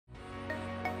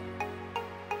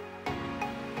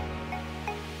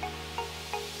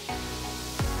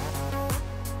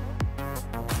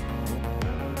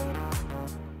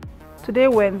Today,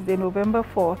 Wednesday, November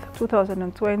 4th,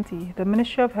 2020, the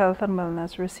Ministry of Health and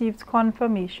Wellness received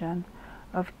confirmation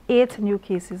of 8 new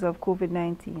cases of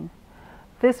COVID-19.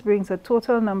 This brings the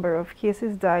total number of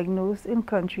cases diagnosed in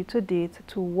country to date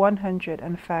to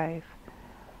 105.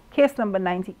 Case number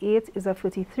 98 is a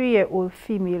 33-year-old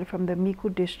female from the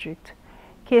Miku district.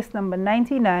 Case number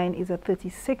 99 is a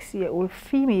 36-year-old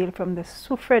female from the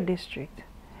Sufre district.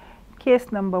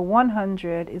 Case number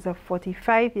 100 is a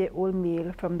 45-year-old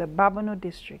male from the Babano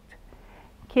district.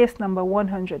 Case number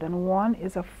 101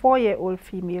 is a 4-year-old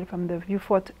female from the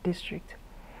Vieux-Fort district.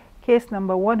 Case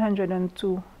number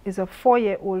 102 is a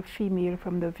 4-year-old female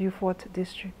from the Vieux-Fort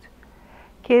district.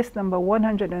 Case number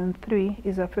 103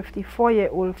 is a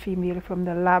 54-year-old female from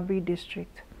the Labrie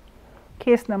district.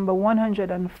 Case number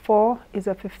 104 is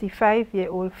a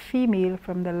 55-year-old female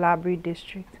from the Labrie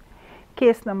district.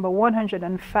 Case number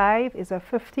 105 is a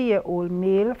 50-year-old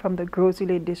male from the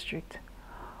Gros-Islet district.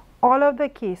 All of the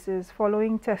cases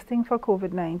following testing for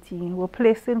COVID-19 were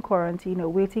placed in quarantine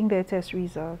awaiting their test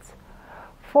results.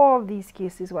 4 of these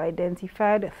cases were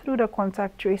identified through the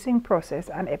contact tracing process,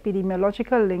 and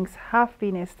epidemiological links have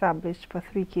been established for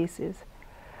 3 cases.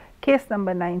 Case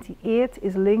number 98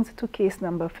 is linked to case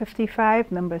number 55,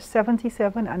 number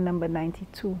 77, and number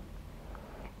 92.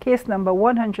 Case number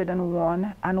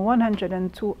 101 and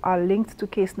 102 are linked to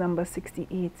case number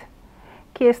 68.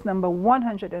 Case number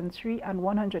 103 and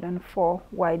 104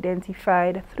 were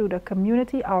identified through the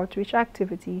community outreach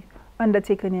activity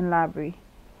undertaken in Labrie.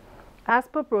 As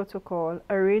per protocol,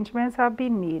 arrangements have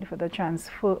been made for the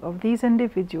transfer of these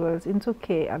individuals into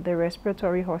care at the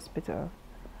respiratory hospital.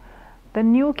 The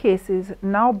new cases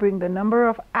now bring the number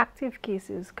of active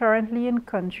cases currently in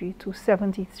country to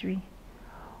 73.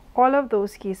 All of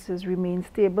those cases remain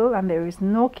stable and there is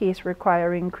no case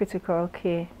requiring critical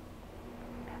care.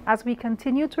 As we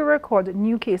continue to record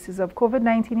new cases of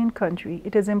COVID-19 in country,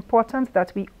 it is important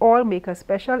that we all make a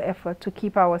special effort to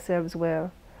keep ourselves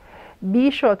well. Be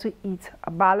sure to eat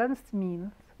a balanced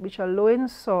meal, which are low in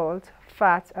salt,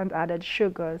 fat, and added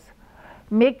sugars.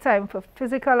 Make time for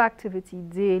physical activity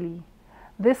daily.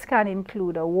 This can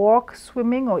include a walk,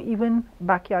 swimming, or even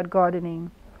backyard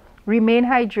gardening. Remain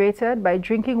hydrated by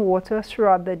drinking water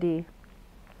throughout the day.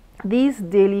 These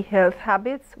daily health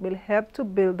habits will help to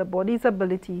build the body's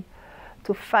ability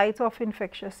to fight off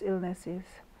infectious illnesses.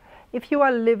 If you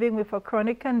are living with a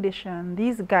chronic condition,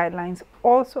 these guidelines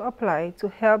also apply to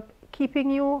help keeping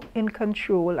you in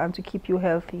control and to keep you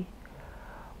healthy.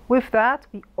 With that,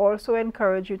 we also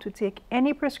encourage you to take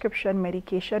any prescription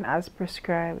medication as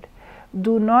prescribed.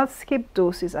 Do not skip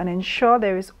doses and ensure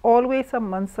there is always a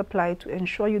month's supply to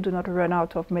ensure you do not run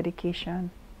out of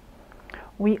medication.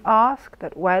 We ask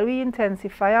that while we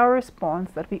intensify our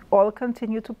response, that we all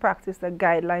continue to practice the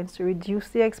guidelines to reduce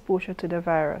the exposure to the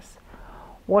virus.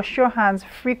 Wash your hands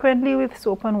frequently with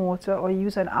soap and water, or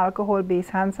use an alcohol-based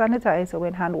hand sanitizer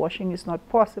when hand washing is not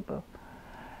possible.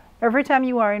 Every time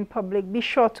you are in public, be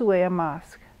sure to wear a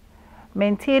mask.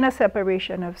 Maintain a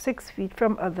separation of 6 feet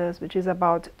from others, which is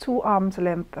about 2 arms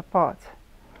length apart.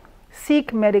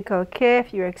 Seek medical care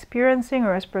if you're experiencing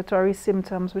respiratory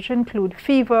symptoms, which include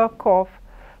fever, cough,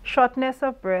 shortness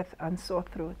of breath, and sore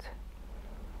throat.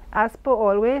 As per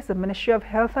always, the Ministry of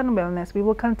Health and Wellness, we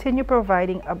will continue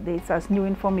providing updates as new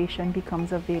information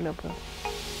becomes available.